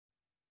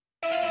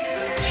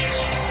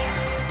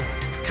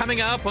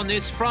Coming up on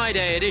this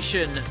Friday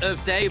edition of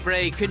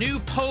Daybreak, a new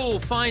poll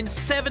finds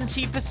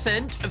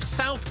 70% of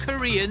South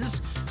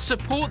Koreans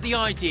support the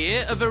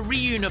idea of a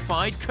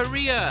reunified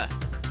Korea.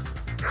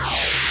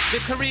 The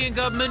Korean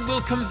government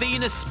will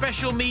convene a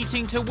special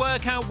meeting to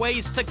work out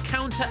ways to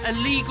counter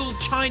illegal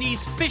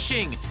Chinese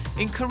fishing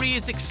in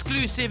Korea's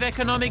exclusive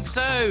economic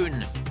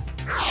zone.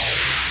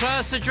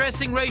 Plus,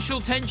 addressing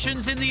racial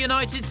tensions in the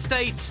United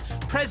States,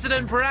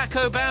 President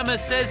Barack Obama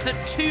says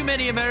that too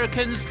many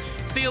Americans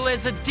feel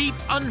there's a deep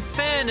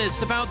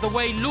unfairness about the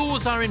way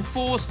laws are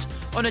enforced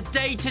on a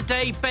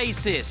day-to-day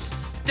basis.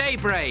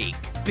 Daybreak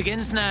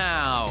begins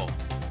now.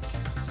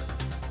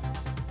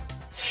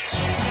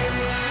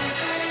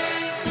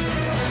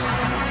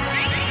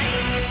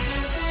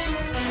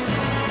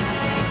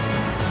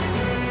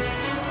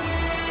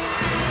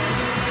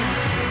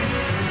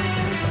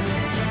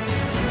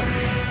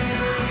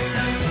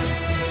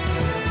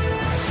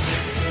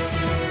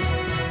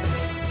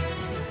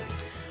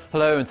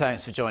 Hello and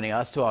thanks for joining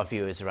us. To our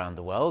viewers around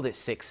the world, it's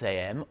 6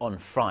 a.m. on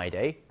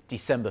Friday,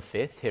 December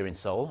 5th, here in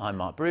Seoul. I'm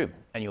Mark Broome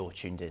and you're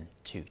tuned in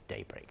to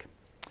Daybreak.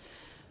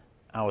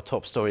 Our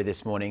top story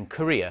this morning: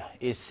 Korea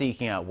is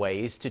seeking out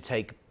ways to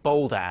take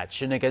bold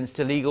action against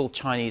illegal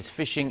Chinese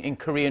fishing in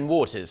Korean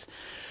waters.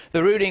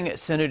 The ruling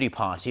Saenuri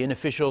Party and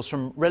officials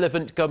from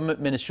relevant government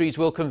ministries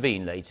will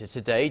convene later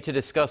today to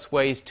discuss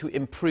ways to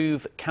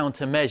improve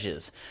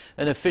countermeasures.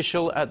 An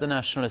official at the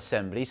National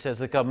Assembly says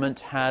the government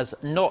has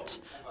not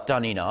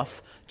done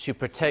enough to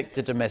protect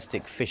the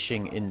domestic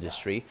fishing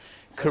industry.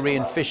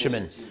 Korean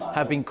fishermen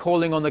have been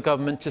calling on the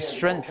government to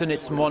strengthen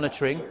its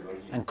monitoring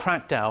and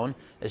crack down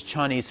as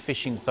Chinese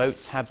fishing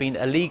boats have been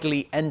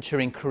illegally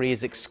entering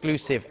Korea's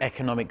exclusive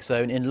economic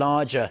zone in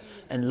larger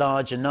and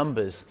larger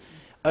numbers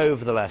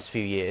over the last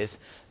few years.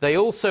 They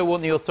also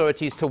want the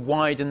authorities to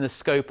widen the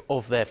scope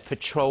of their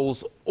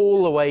patrols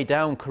all the way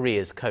down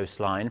Korea's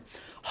coastline.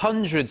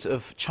 Hundreds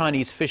of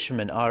Chinese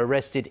fishermen are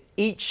arrested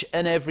each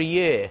and every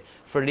year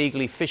for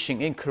illegally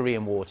fishing in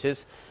Korean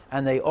waters,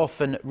 and they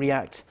often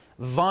react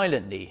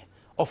violently,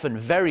 often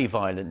very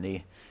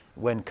violently,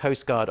 when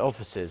Coast Guard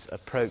officers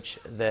approach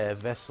their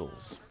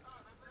vessels.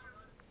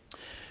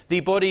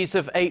 The bodies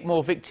of 8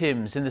 more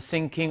victims in the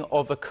sinking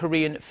of a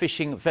Korean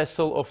fishing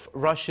vessel off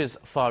Russia's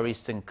far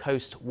eastern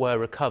coast were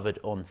recovered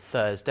on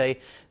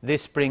Thursday.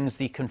 This brings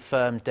the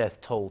confirmed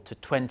death toll to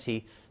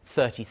 20.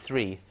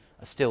 33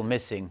 are still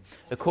missing.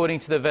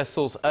 According to the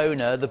vessel's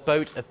owner, the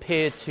boat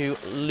appeared to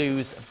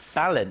lose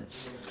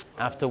balance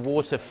after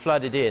water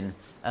flooded in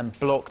and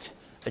blocked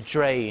a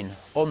drain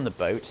on the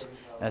boat.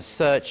 As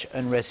search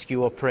and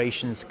rescue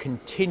operations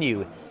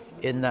continue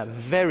in that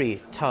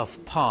very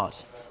tough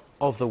part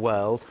of the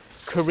world,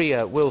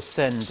 Korea will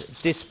send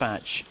 2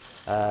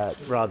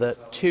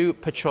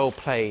 patrol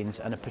planes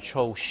and a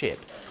patrol ship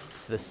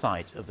to the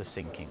site of the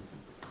sinking.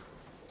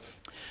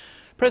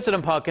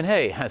 President Park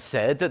Geun-hye has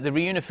said that the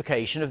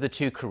reunification of the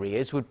two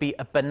Koreas would be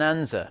a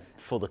bonanza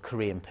for the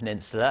Korean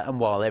peninsula. And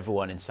while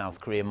everyone in South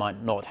Korea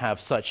might not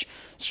have such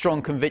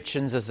strong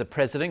convictions as the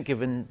president,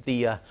 given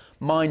the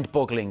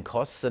mind-boggling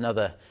costs and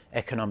other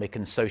economic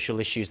and social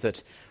issues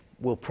that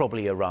will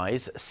probably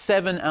arise,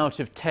 7 out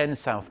of 10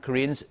 South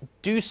Koreans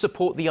do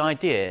support the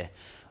idea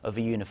of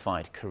a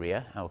unified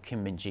Korea. Our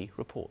Kim Min-ji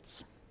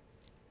reports.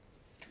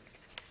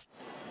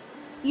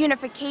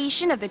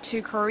 Unification of the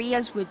two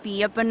Koreas would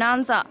be a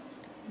bonanza.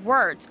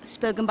 Words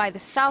spoken by the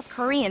South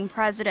Korean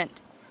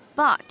president.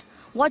 But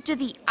what do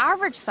the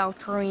average South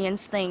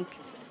Koreans think?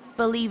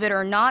 Believe it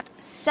or not,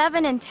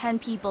 7 in 10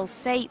 people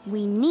say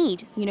we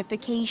need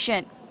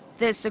unification.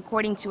 This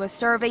according to a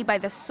survey by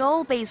the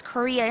Seoul-based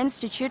Korea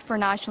Institute for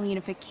National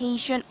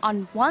Unification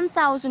on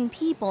 1,000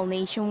 people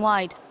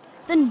nationwide.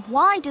 Then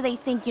why do they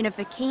think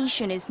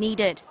unification is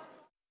needed?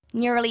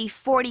 Nearly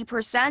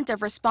 40%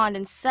 of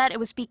respondents said it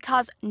was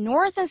because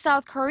North and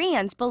South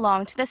Koreans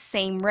belong to the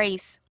same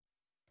race.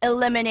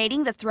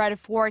 Eliminating the threat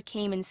of war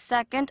came in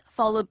second,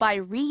 followed by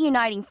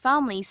reuniting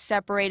families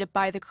separated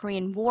by the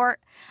Korean War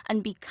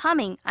and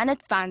becoming an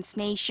advanced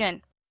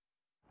nation.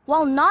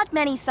 While not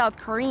many South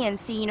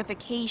Koreans see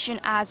unification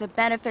as a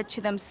benefit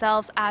to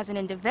themselves as an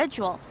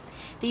individual,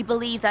 they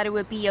believe that it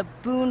would be a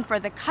boon for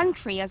the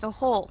country as a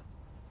whole.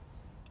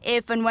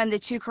 If and when the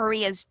two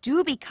Koreas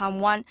do become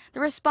one,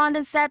 the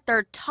respondents said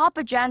their top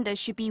agenda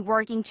should be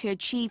working to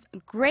achieve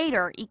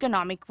greater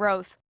economic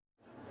growth.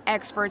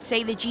 Experts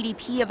say the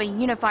GDP of a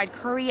unified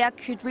Korea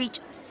could reach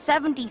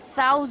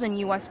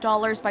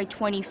 $70,000 by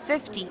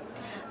 2050,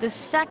 the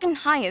second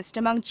highest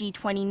among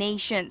G20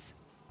 nations.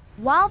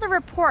 While the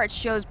report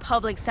shows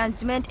public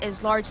sentiment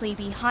is largely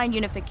behind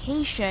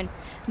unification,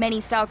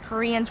 many South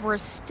Koreans were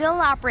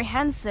still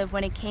apprehensive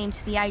when it came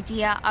to the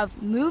idea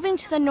of moving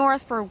to the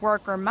north for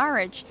work or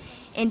marriage,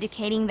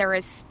 indicating there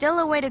is still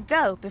a way to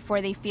go before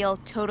they feel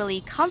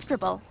totally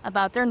comfortable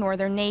about their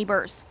northern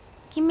neighbors.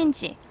 Kim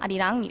Min-ji,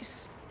 Arirang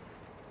News.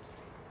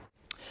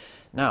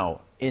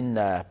 Now, in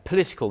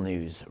political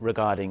news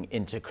regarding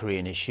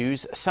inter-Korean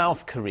issues,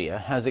 South Korea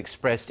has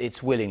expressed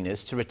its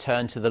willingness to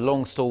return to the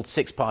long-stalled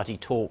 6-party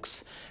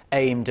talks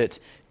aimed at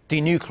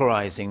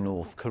denuclearizing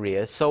North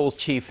Korea. Seoul's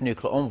chief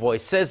nuclear envoy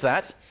says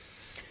that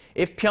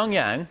if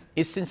Pyongyang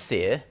is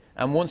sincere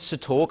and wants to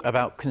talk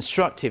about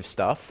constructive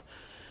stuff,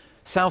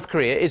 South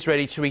Korea is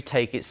ready to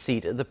retake its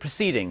seat at the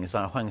proceedings,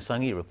 our Hwang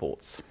Sang-hee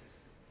reports.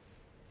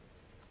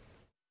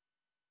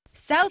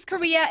 South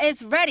Korea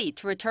is ready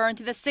to return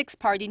to the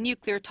six-party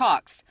nuclear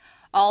talks.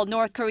 All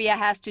North Korea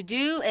has to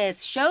do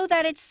is show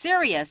that it's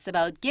serious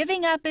about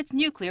giving up its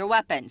nuclear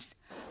weapons.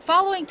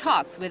 Following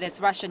talks with its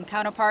Russian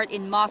counterpart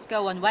in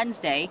Moscow on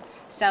Wednesday,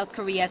 South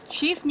Korea's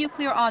chief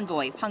nuclear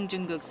envoy Hwang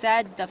Jung-guk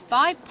said the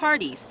five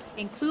parties,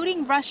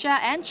 including Russia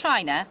and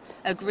China,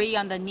 agree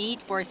on the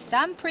need for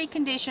some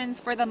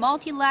preconditions for the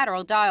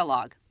multilateral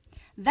dialogue.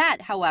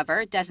 That,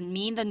 however, doesn't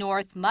mean the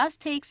North must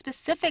take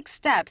specific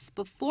steps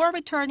before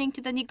returning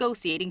to the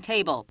negotiating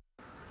table.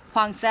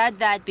 Hwang said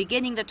that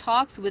beginning the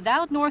talks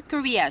without North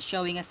Korea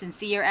showing a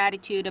sincere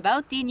attitude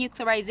about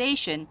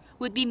denuclearization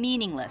would be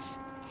meaningless.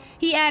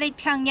 He added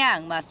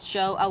Pyongyang must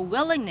show a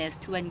willingness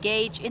to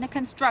engage in a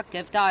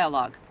constructive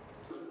dialogue.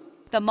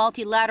 The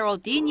multilateral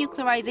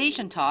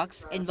denuclearization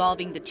talks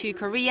involving the two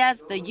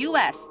Koreas, the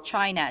U.S.,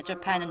 China,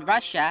 Japan, and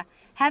Russia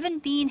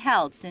haven't been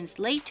held since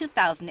late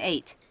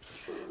 2008.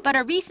 But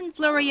a recent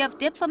flurry of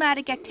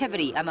diplomatic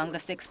activity among the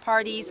six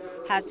parties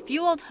has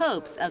fueled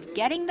hopes of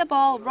getting the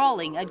ball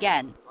rolling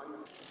again.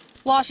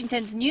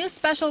 Washington's new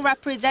special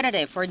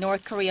representative for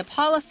North Korea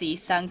policy,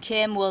 Sung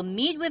Kim, will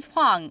meet with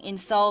Hwang in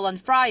Seoul on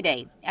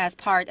Friday as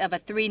part of a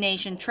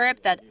three-nation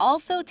trip that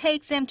also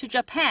takes him to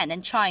Japan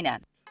and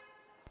China.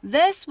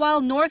 This while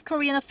North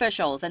Korean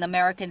officials and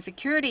American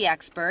security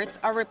experts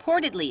are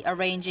reportedly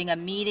arranging a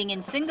meeting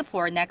in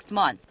Singapore next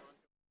month.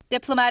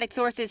 Diplomatic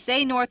sources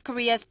say North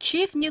Korea's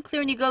chief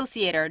nuclear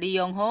negotiator Lee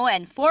Yong-ho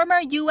and former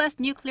U.S.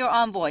 nuclear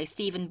envoy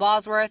Stephen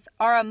Bosworth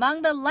are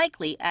among the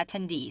likely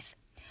attendees.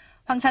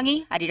 Hwang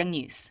Sang-hee, Arirang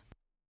News.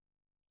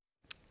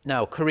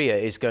 Now, Korea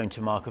is going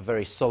to mark a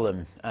very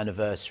solemn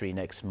anniversary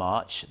next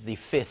March, the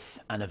 5th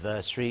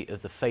anniversary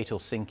of the fatal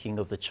sinking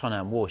of the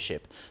Cheonan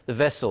warship. The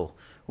vessel,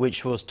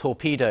 which was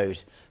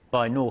torpedoed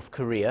by North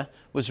Korea,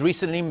 was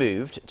recently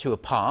moved to a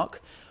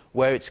park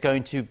where it's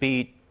going to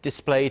be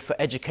displayed for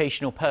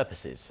educational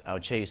purposes. Our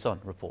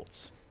Cheonan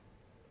reports.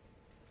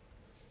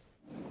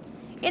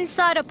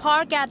 Inside a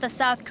park at the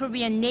South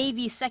Korean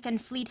Navy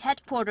 2nd Fleet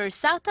headquarters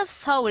south of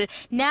Seoul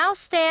now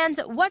stands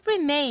what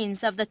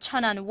remains of the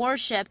Cheonan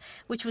warship,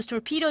 which was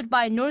torpedoed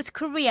by North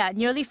Korea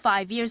nearly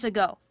 5 years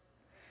ago.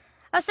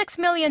 A $6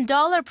 million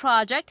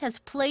project has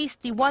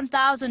placed the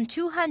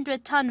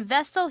 1,200-ton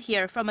vessel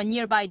here from a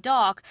nearby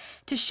dock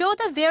to show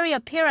the very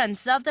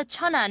appearance of the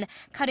Cheonan,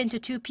 cut into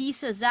two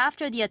pieces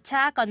after the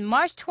attack on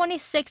March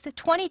 26,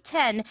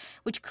 2010,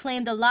 which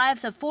claimed the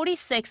lives of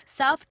 46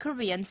 South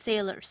Korean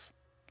sailors.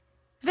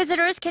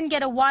 Visitors can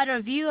get a wider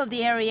view of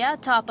the area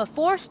atop a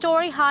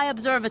 4-story high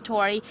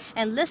observatory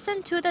and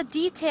listen to the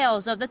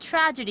details of the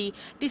tragedy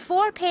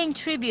before paying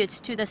tribute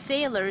to the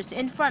sailors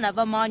in front of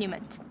a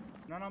monument.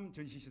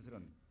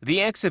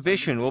 The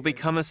exhibition will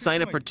become a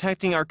sign of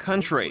protecting our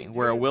country,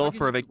 where a will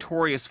for a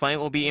victorious fight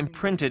will be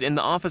imprinted in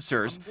the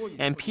officers,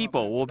 and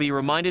people will be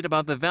reminded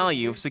about the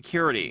value of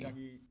security.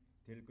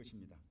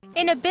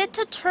 In a bid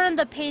to turn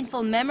the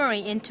painful memory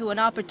into an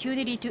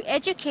opportunity to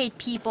educate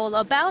people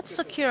about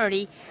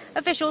security,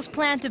 officials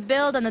plan to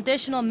build an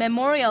additional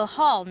memorial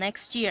hall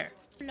next year.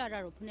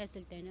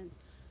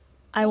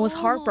 I was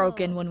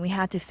heartbroken when we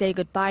had to say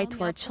goodbye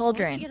to our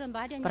children,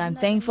 but I'm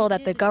thankful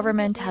that the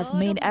government has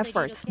made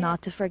efforts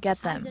not to forget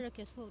them.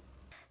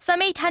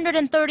 Some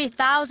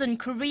 830,000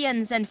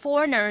 Koreans and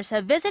foreigners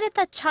have visited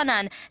the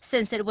Cheonan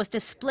since it was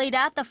displayed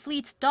at the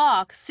fleet's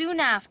dock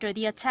soon after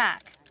the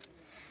attack.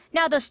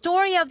 Now the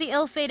story of the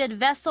ill-fated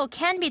vessel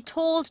can be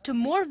told to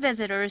more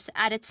visitors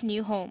at its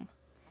new home.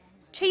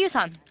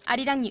 Cheonan,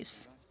 Arirang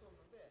News.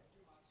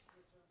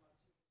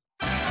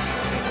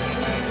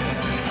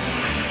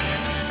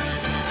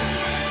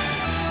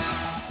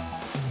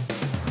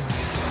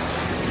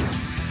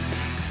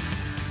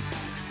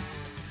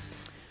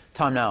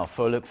 Time now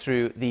for a look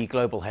through the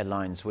global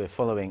headlines we're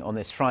following on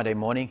this Friday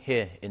morning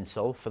here in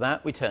Seoul. For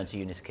that, we turn to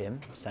Eunice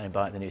Kim, standing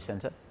by at the news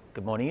centre.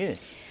 Good morning,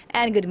 Eunice.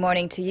 And good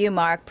morning to you,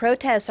 Mark.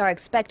 Protests are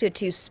expected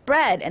to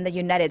spread in the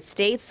United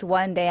States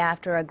one day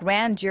after a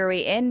grand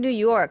jury in New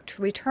York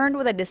returned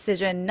with a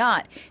decision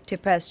not to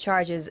press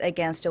charges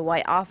against a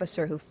white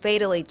officer who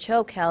fatally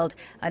choke-held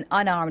an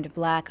unarmed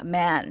black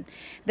man.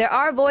 There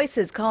are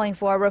voices calling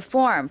for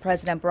reform.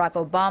 President Barack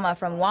Obama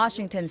from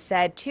Washington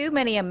said too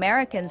many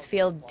Americans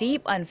feel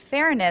deep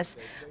unfairness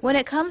when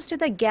it comes to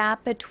the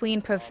gap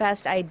between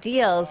professed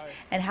ideals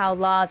and how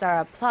laws are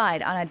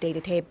applied on a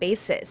day-to-day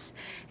basis.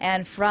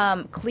 And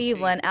from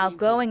Cleveland,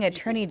 outgoing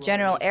Attorney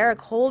General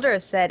Eric Holder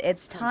said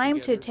it's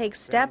time to take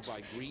steps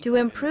to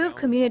improve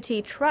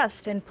community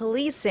trust in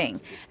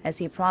policing, as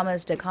he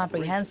promised a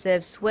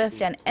comprehensive,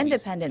 swift, and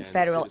independent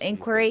federal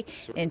inquiry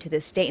into the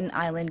Staten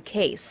Island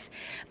case.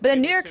 But a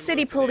New York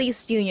City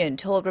police union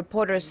told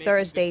reporters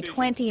Thursday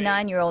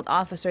 29-year-old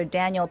officer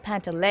Daniel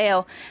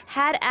Pantaleo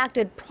had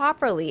acted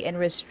properly in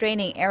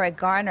restraining Eric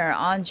Garner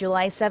on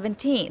July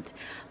 17th.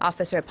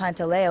 Officer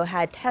Pantaleo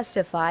had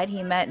testified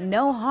he meant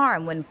no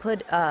harm when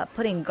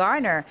putting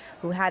Garner,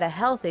 who had a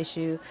health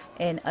issue,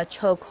 in a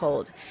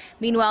chokehold.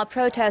 Meanwhile,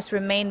 protests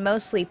remained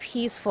mostly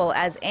peaceful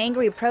as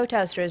angry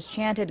protesters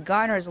chanted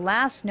Garner's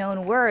last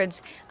known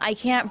words, "I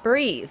can't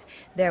breathe."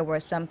 There were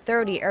some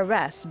 30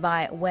 arrests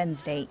by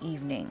Wednesday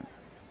evening.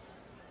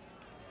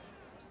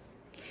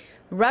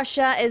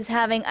 Russia is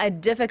having a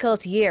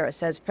difficult year,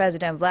 says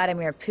President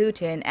Vladimir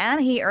Putin,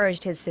 and he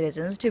urged his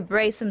citizens to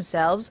brace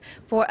themselves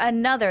for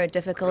another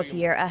difficult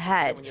year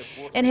ahead.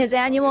 In his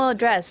annual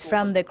address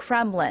from the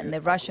Kremlin,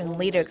 the Russian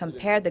leader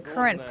compared the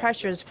current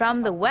pressures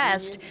from the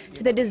West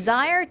to the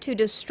desire to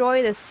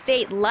destroy the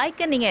state,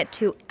 likening it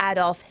to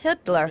Adolf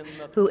Hitler,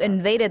 who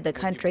invaded the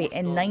country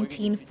in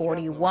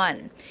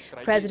 1941.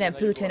 President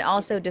Putin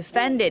also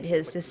defended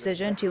his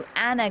decision to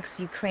annex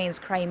Ukraine's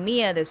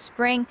Crimea this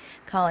spring,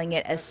 calling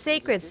it a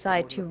sacred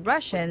site to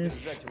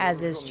Russians,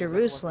 as is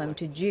Jerusalem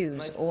to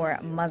Jews or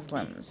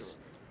Muslims.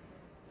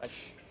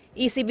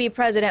 ECB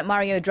President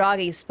Mario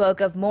Draghi spoke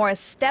of more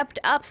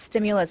stepped-up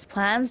stimulus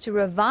plans to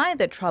revive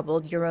the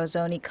troubled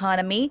Eurozone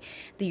economy.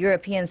 The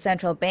European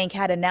Central Bank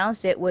had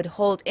announced it would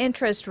hold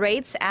interest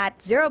rates at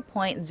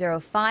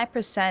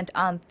 0.05%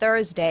 on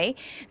Thursday.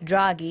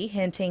 Draghi,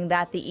 hinting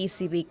that the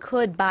ECB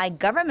could buy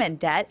government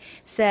debt,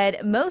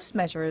 said most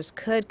measures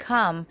could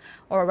come,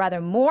 or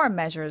rather more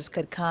measures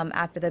could come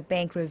after the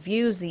bank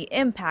reviews the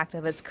impact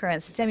of its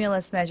current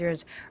stimulus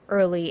measures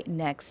early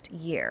next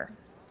year.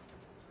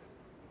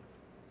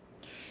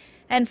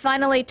 And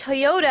finally,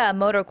 Toyota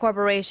Motor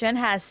Corporation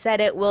has said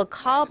it will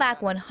call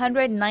back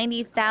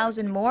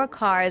 190,000 more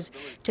cars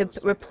to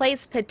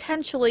replace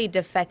potentially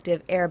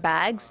defective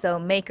airbags, though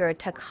maker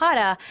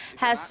Takata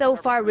has so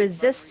far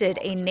resisted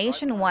a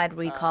nationwide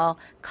recall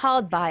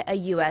called by a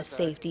U.S.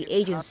 safety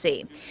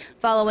agency.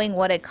 Following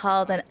what it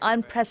called an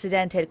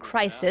unprecedented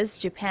crisis,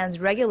 Japan's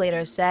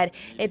regulator said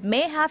it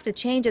may have to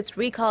change its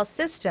recall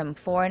system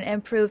for an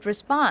improved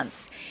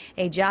response.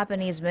 A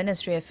Japanese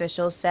ministry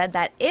official said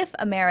that if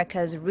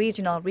America's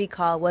regional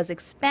recall was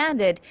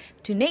expanded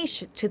to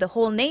the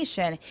whole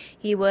nation,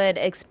 he would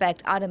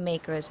expect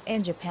automakers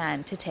in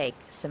Japan to take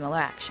similar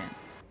action.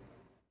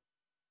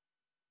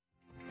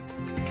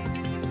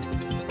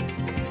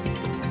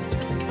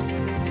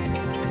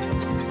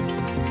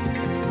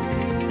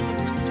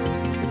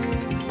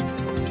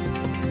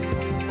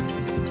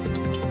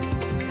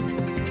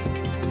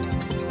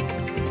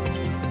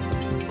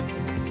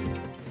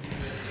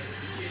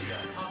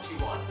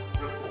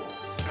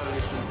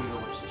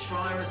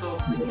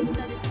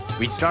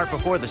 We start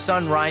before the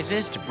sun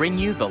rises to bring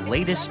you the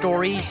latest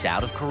stories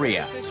out of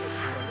Korea.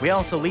 We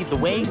also lead the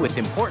way with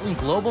important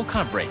global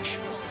coverage.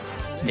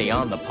 Stay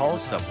on the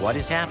pulse of what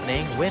is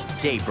happening with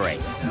Daybreak.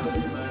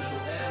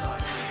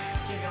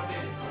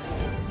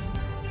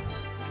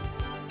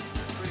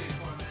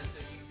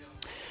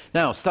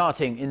 Now,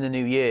 starting in the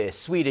new year,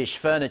 Swedish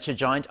furniture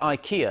giant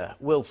IKEA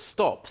will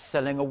stop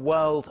selling a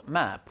world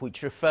map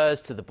which refers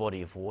to the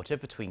body of water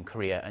between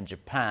Korea and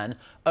Japan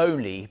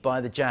only by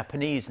the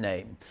Japanese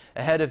name.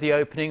 Ahead of the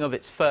opening of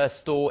its first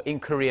store in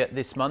Korea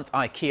this month,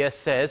 IKEA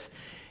says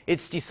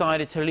it's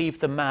decided to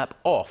leave the map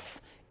off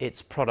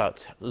its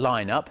product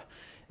lineup.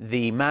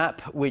 The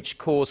map, which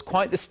caused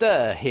quite the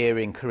stir here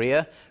in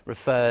Korea,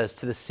 refers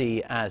to the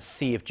sea as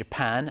Sea of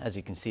Japan, as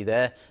you can see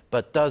there,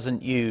 but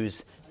doesn't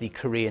use the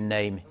Korean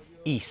name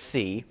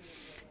EC.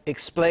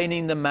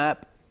 Explaining the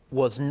map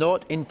was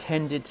not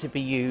intended to be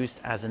used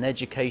as an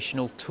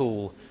educational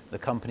tool, the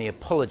company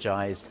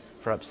apologized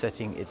for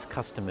upsetting its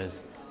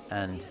customers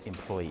and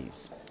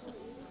employees.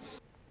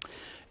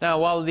 Now,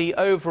 while the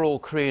overall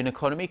Korean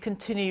economy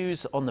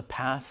continues on the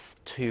path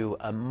to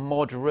a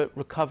moderate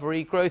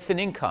recovery, growth in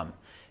income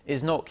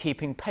is not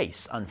keeping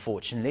pace,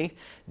 unfortunately.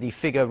 The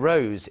figure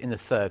rose in the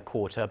third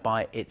quarter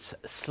by its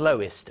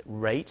slowest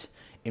rate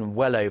in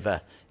well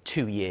over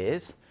 2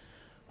 years.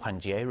 Hwang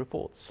Jie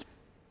reports.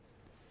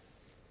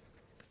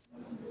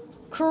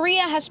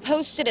 Korea has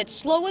posted its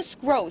slowest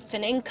growth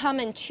in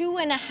income in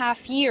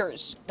 2.5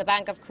 years. The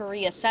Bank of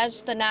Korea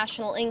says the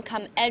national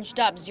income edged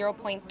up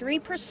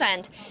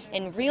 0.3%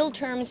 in real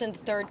terms in the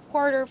third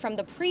quarter from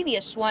the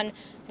previous one,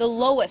 the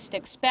lowest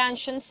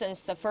expansion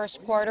since the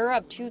first quarter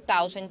of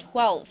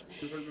 2012.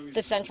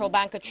 The central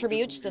bank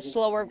attributes the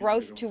slower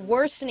growth to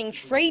worsening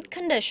trade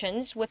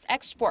conditions, with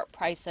export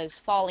prices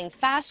falling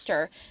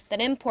faster than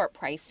import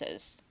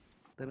prices.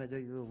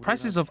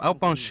 Prices of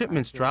outbound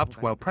shipments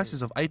dropped, while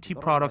prices of IT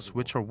products,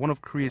 which are one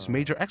of Korea's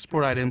major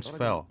export items,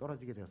 fell.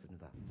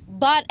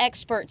 But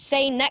experts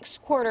say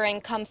next quarter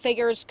income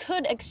figures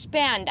could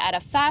expand at a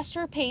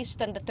faster pace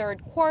than the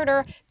third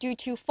quarter due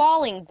to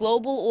falling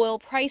global oil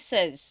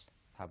prices.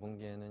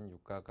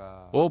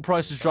 Oil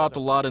prices dropped a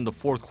lot in the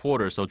fourth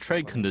quarter, so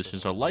trade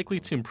conditions are likely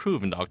to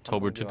improve in the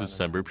October to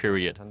December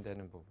period.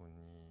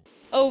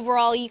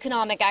 Overall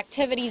economic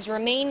activities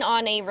remain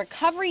on a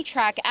recovery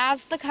track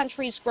as the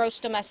country's gross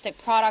domestic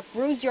product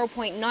grew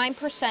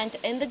 0.9%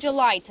 in the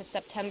July to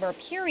September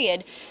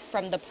period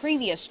from the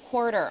previous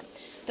quarter.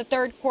 The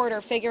third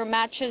quarter figure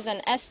matches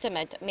an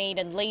estimate made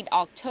in late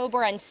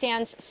October and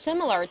stands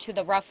similar to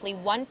the roughly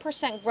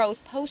 1%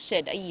 growth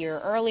posted a year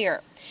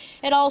earlier.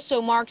 It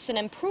also marks an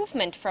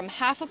improvement from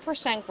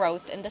 0.5%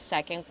 growth in the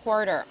second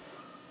quarter.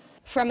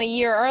 From a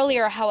year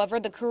earlier, however,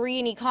 the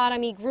Korean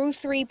economy grew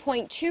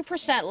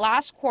 3.2%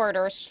 last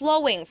quarter,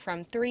 slowing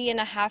from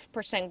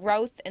 3.5%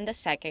 growth in the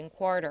second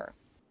quarter.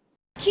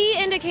 Key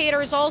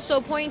indicators also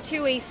point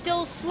to a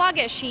still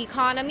sluggish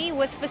economy,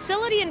 with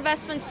facility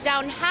investments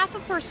down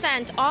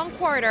 0.5% on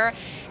quarter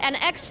and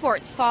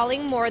exports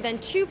falling more than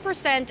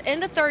 2% in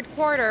the third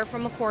quarter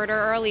from a quarter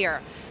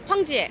earlier.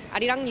 Hwang Ji-hye,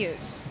 Arirang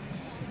News.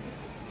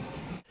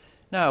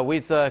 Now,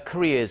 with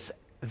Korea's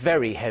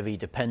very heavy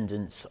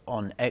dependence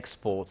on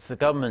exports, the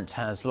government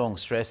has long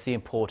stressed the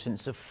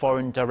importance of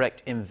foreign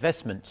direct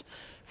investment.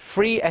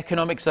 Free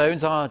economic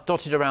zones are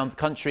dotted around the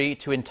country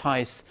to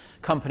entice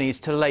companies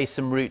to lay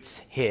some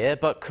roots here,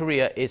 but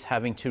Korea is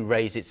having to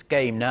raise its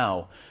game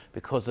now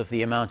because of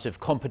the amount of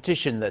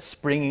competition that's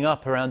springing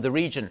up around the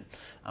region.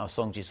 Our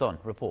Song Ji-son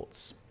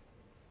reports.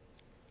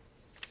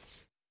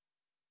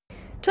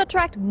 To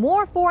attract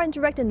more foreign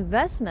direct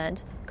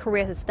investment,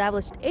 Korea has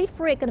established 8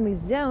 free economic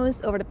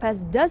zones over the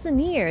past dozen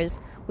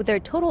years, with their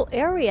total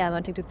area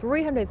amounting to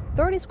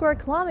 330 square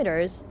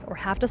kilometers, or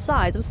half the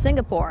size of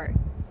Singapore.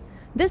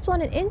 This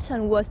one in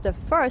Incheon was the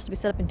first to be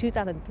set up in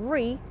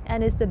 2003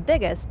 and is the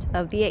biggest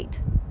of the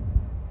 8.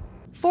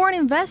 Foreign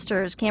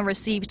investors can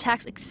receive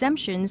tax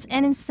exemptions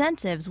and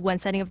incentives when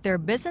setting up their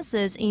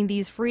businesses in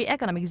these free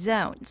economic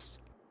zones.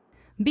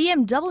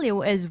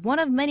 BMW is one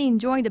of many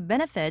enjoying the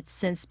benefits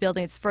since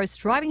building its first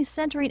driving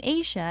center in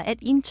Asia at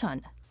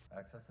Incheon.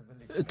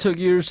 It took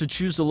years to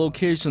choose the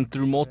location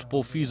through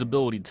multiple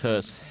feasibility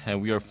tests,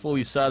 and we are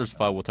fully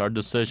satisfied with our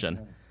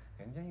decision.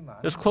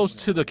 It's close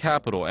to the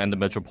capital and the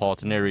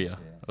metropolitan area.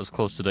 It's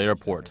close to the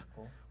airport,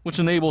 which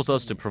enables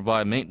us to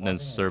provide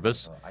maintenance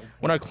service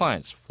when our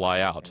clients fly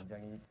out.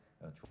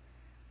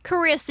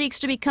 Korea seeks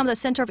to become the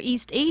center of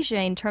East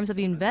Asia in terms of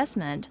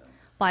investment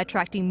by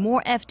attracting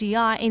more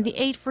FDI in the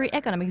 8 free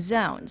economic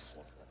zones.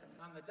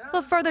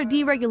 But further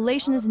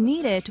deregulation is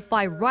needed to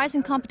fight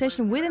rising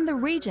competition within the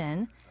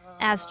region,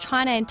 as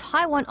China and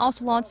Taiwan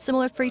also launched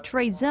similar free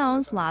trade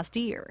zones last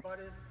year.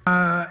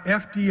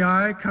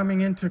 FDI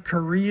coming into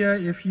Korea,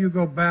 if you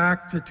go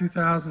back to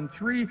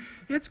 2003,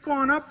 it's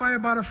gone up by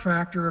about a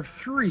factor of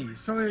 3.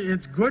 So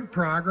it's good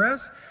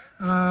progress,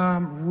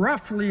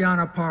 roughly on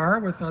a par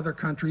with other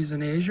countries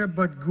in Asia,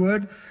 but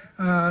good,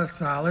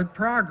 solid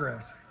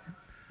progress.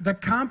 The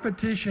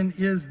competition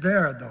is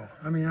there, though.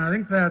 I mean, I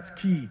think that's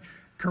key.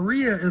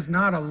 Korea is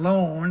not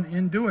alone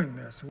in doing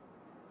this.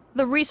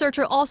 The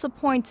researcher also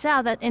points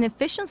out that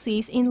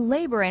inefficiencies in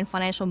labor and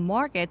financial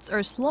markets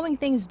are slowing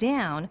things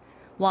down,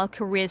 while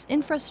Korea's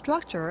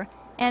infrastructure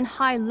and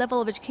high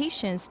level of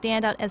education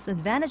stand out as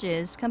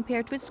advantages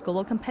compared to its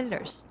global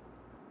competitors.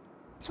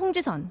 Song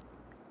Ji-son,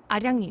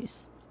 Arirang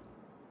News.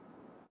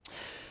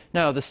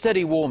 Now, the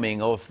steady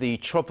warming of the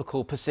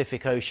tropical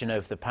Pacific Ocean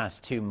over the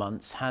past 2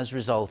 months has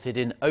resulted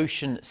in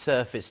ocean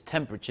surface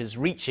temperatures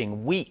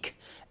reaching weak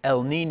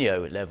El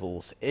Niño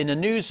levels. In a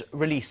news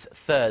release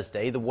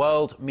Thursday, the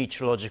World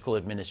Meteorological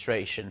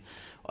Organization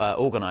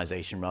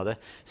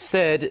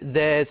said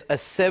there's a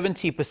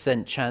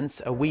 70% chance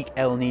a weak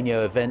El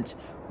Niño event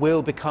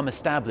will become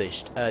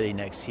established early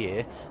next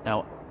year.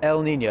 Now,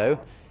 El Niño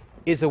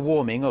is a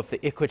warming of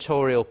the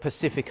equatorial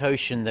Pacific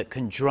Ocean that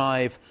can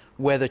drive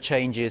weather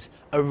changes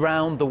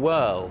around the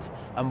world.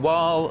 And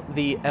while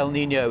the El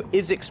Niño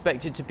is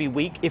expected to be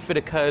weak if it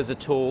occurs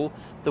at all,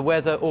 the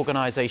Weather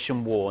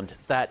Organization warned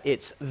that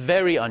it's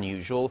very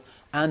unusual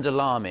and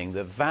alarming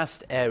that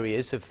vast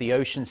areas of the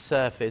ocean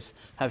surface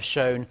have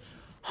shown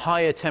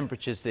higher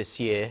temperatures this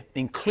year,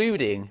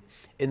 including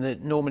in the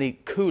normally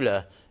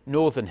cooler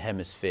northern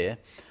hemisphere.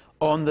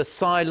 On the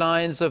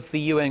sidelines of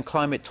the UN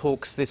climate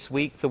talks this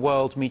week, the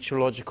World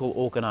Meteorological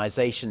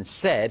Organization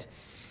said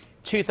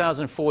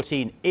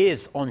 2014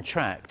 is on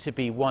track to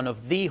be one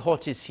of the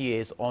hottest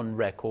years on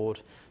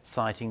record,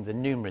 citing the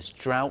numerous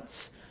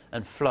droughts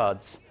and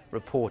floods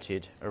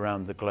reported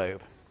around the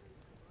globe.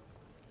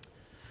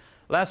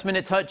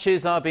 Last-minute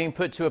touches are being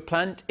put to a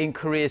plant in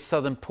Korea's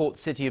southern port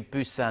city of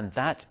Busan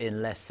that,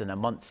 in less than a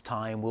month's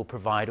time, will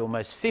provide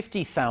almost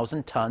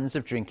 50,000 tons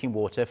of drinking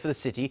water for the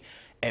city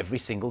every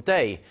single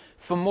day.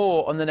 For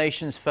more on the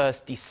nation's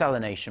first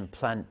desalination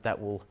plant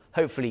that will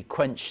hopefully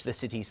quench the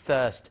city's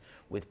thirst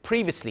with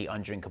previously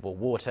undrinkable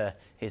water,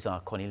 here's our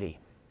Connie Lee.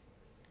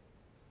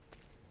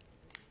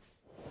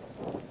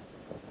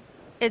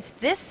 It's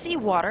this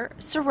seawater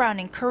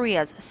surrounding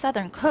Korea's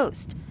southern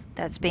coast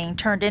that's being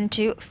turned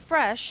into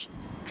fresh,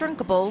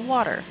 drinkable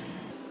water.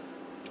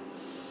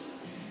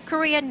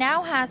 Korea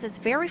now has its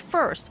very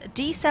first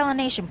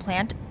desalination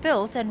plant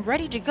built and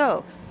ready to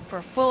go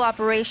for full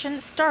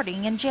operation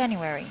starting in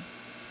January.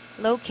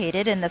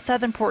 Located in the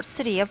southern port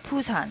city of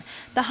Busan,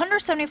 the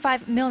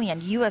 $175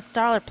 million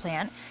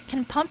plant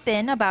can pump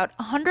in about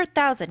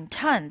 100,000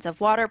 tons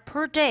of water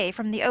per day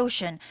from the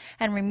ocean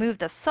and remove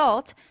the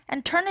salt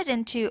and turn it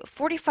into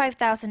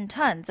 45,000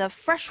 tons of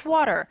fresh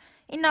water,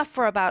 enough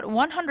for about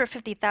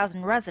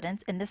 150,000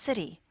 residents in the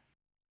city.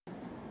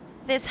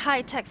 This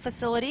high-tech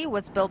facility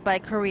was built by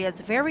Korea's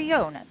very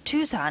own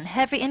Tusan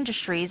Heavy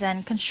Industries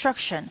and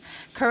Construction,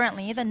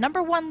 currently the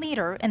 #1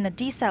 leader in the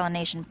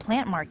desalination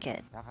plant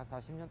market.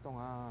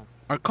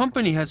 Our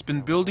company has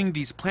been building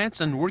these plants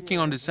and working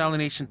on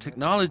desalination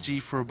technology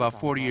for about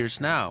 40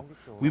 years now.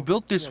 We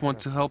built this one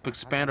to help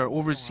expand our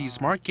overseas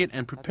market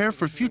and prepare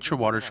for future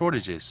water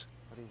shortages.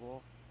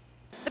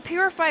 The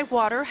purified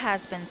water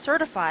has been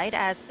certified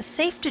as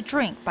safe to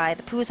drink by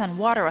the Busan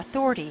Water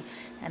Authority,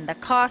 and the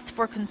cost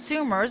for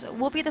consumers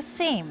will be the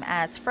same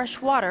as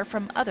fresh water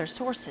from other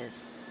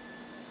sources.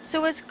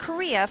 So is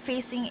Korea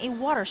facing a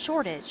water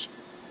shortage?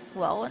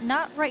 Well,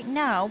 not right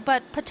now,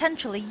 but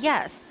potentially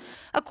yes.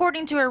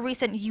 According to a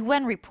recent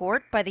UN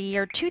report, by the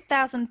year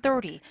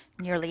 2030,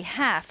 nearly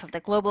half of the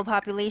global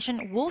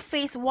population will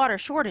face water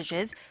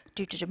shortages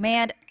due to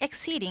demand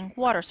exceeding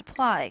water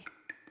supply.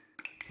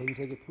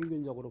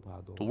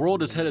 The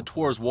world is headed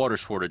towards water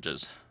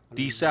shortages.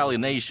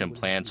 Desalination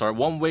plants are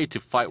one way to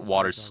fight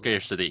water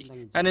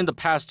scarcity. And in the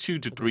past 2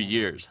 to 3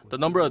 years, the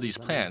number of these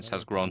plants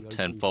has grown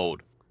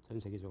tenfold.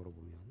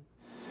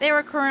 There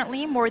are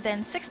currently more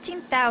than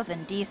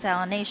 16,000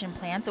 desalination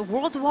plants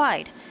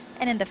worldwide,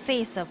 and in the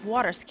face of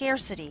water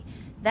scarcity,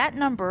 that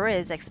number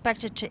is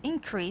expected to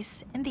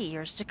increase in the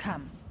years to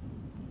come.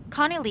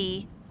 Connie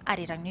Lee,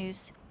 Arirang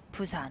News,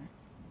 Busan.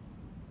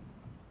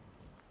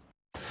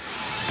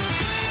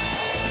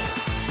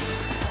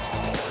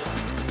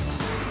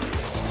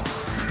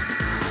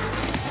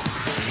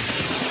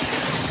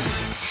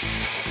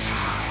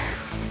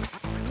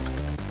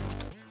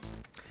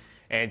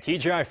 And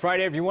TGI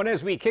Friday, everyone,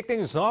 as we kick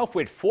things off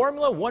with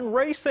Formula One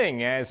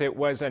racing, as it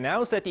was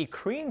announced that the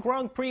Korean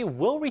Grand Prix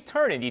will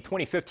return in the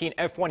 2015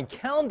 F1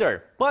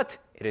 calendar, but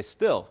it is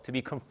still to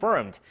be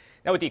confirmed.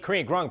 Now, with the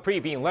Korean Grand Prix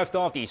being left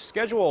off the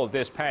schedule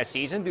this past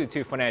season due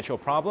to financial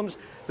problems,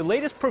 the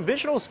latest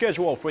provisional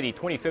schedule for the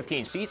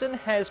 2015 season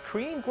has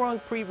Korean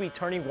Grand Prix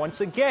returning once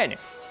again.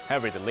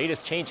 However, the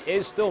latest change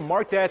is still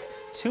marked at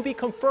to be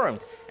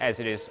confirmed, as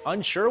it is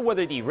unsure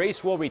whether the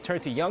race will return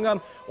to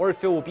Yeongnam or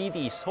if it will be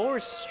the Seoul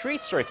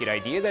street circuit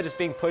idea that is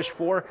being pushed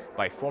for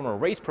by former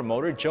race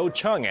promoter Jo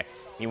Chung.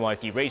 Meanwhile,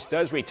 if the race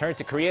does return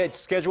to Korea, it's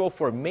scheduled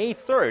for May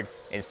 3rd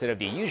instead of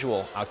the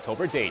usual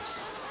October dates.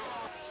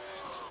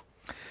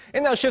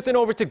 And now shifting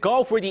over to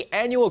golf, where the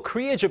annual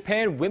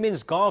Korea-Japan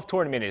Women's Golf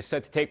Tournament is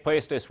set to take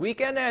place this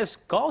weekend, as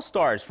golf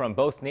stars from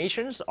both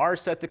nations are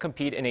set to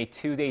compete in a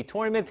 2-day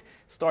tournament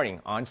starting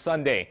on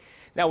Sunday.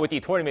 Now, with the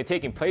tournament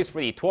taking place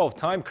for the 12th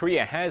time,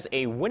 Korea has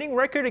a winning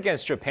record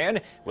against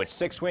Japan with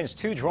 6 wins,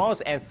 2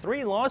 draws, and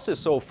 3 losses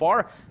so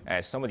far,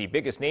 as some of the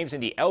biggest names in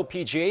the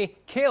LPGA,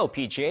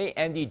 KLPGA,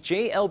 and the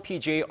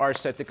JLPGA are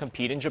set to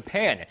compete in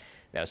Japan.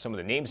 Now, some of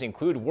the names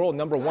include world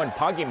 #1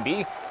 Park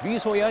In-bi, Lee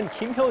So-yeon,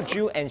 Kim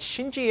Hyo-joo, and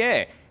Shin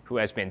Ji-ae, who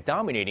has been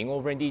dominating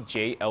over in the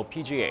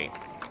JLPGA.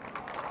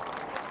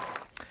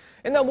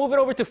 And now moving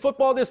over to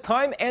football this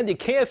time, and the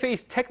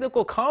KFA's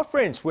technical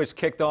conference was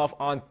kicked off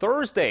on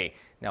Thursday.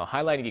 Now,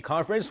 highlighting the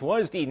conference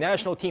was the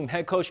national team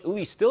head coach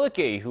Uli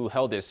Stilicke, who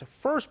held his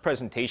first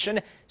presentation,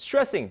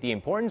 stressing the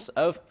importance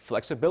of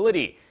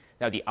flexibility.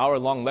 Now, the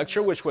hour-long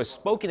lecture, which was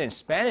spoken in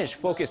Spanish,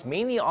 focused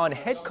mainly on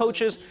head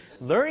coaches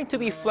learning to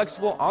be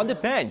flexible on the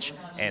bench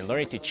and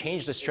learning to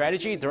change the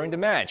strategy during the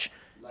match.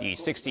 The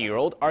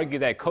 60-year-old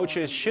argued that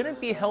coaches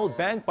shouldn't be held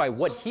back by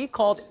what he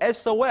called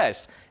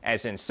SOS,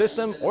 as in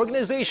system,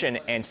 organization,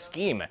 and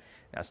scheme.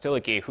 Now,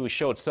 Stilicke, who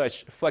showed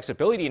such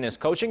flexibility in his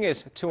coaching,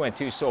 is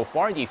 2-2 so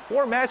far in the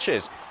 4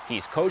 matches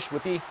he's coached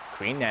with the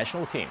Korean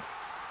national team.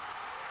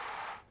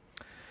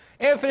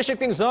 And finishing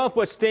things off,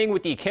 but staying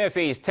with the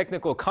KFA's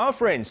technical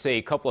conference,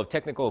 a couple of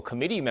technical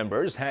committee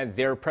members had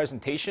their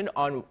presentation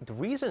on the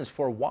reasons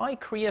for why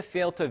Korea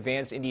failed to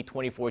advance in the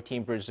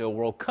 2014 Brazil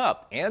World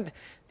Cup. And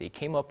they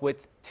came up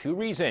with 2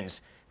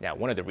 reasons. Now,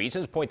 one of the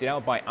reasons pointed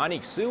out by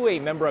Anik Soo, a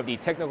member of the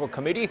technical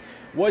committee,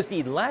 was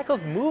the lack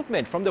of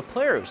movement from the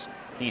players.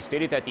 He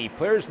stated that the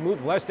players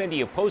moved less than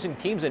the opposing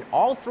teams in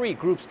all 3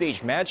 group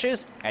stage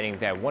matches, adding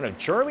that one of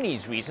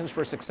Germany's reasons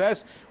for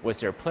success was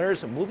their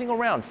players moving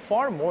around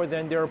far more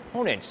than their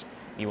opponents.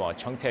 Meanwhile,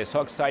 Chung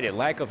Tae-seok cited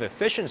lack of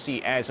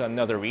efficiency as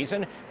another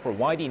reason for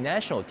why the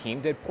national team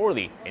did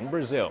poorly in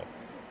Brazil.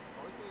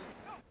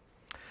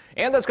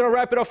 And that's going to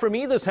wrap it up for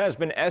me. This has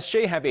been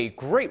SJ. Have a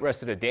great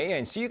rest of the day,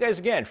 and see you guys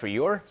again for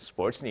your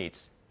sports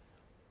needs.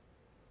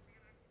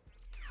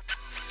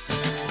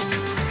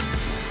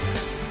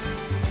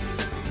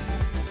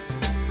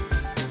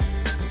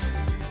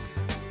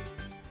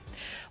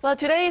 Well,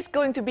 today is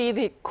going to be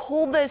the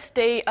coldest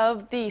day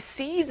of the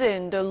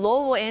season. The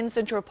lower and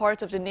central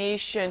parts of the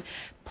nation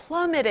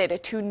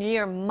plummeted to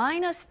near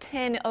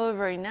 -10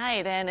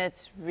 overnight, and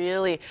it's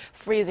really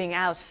freezing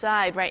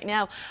outside right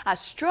now.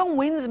 Strong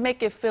winds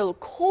make it feel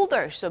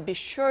colder, so be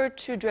sure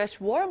to dress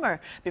warmer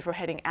before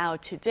heading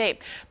out today.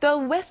 The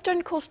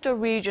western coastal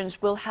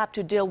regions will have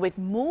to deal with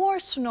more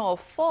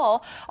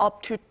snowfall.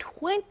 Up to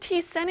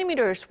 20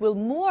 centimeters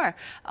more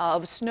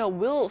of snow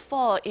will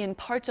fall in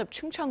parts of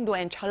Chungcheongdo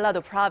and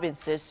Jeollado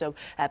provinces, so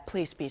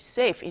please be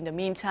safe. In the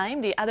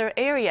meantime, the other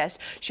areas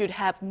should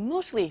have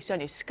mostly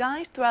sunny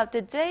skies throughout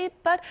the day,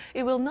 but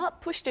it will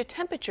not push the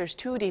temperatures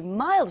to the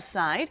mild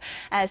side,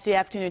 as the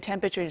afternoon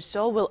temperature in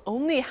Seoul will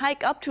only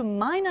hike up to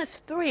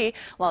 -3,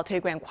 while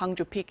Daegu and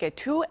Gwangju peak at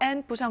 2,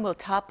 and Busan will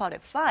top out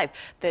at 5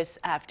 this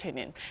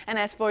afternoon. And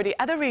as for the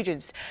other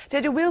regions,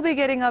 Jeju will be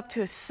getting up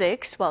to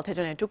 6, while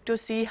Daejeon and Dokdo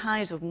see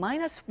highs of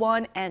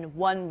 -1 and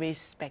 1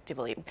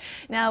 respectively.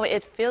 Now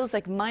it feels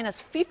like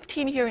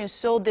 -15 here in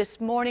Seoul this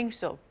morning,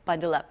 so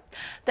bundle up.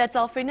 That's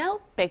all for now.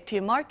 Back to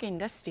you, Mark, in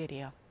the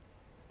studio.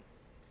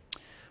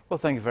 Well,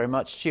 thank you very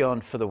much,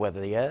 Cheonan, for the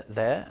weather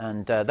there.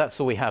 And that's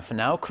all we have for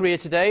now. Korea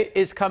Today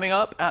is coming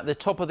up at the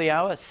top of the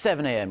hour,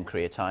 7 a.m.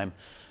 Korea time.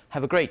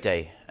 Have a great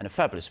day and a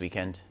fabulous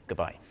weekend.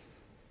 Goodbye.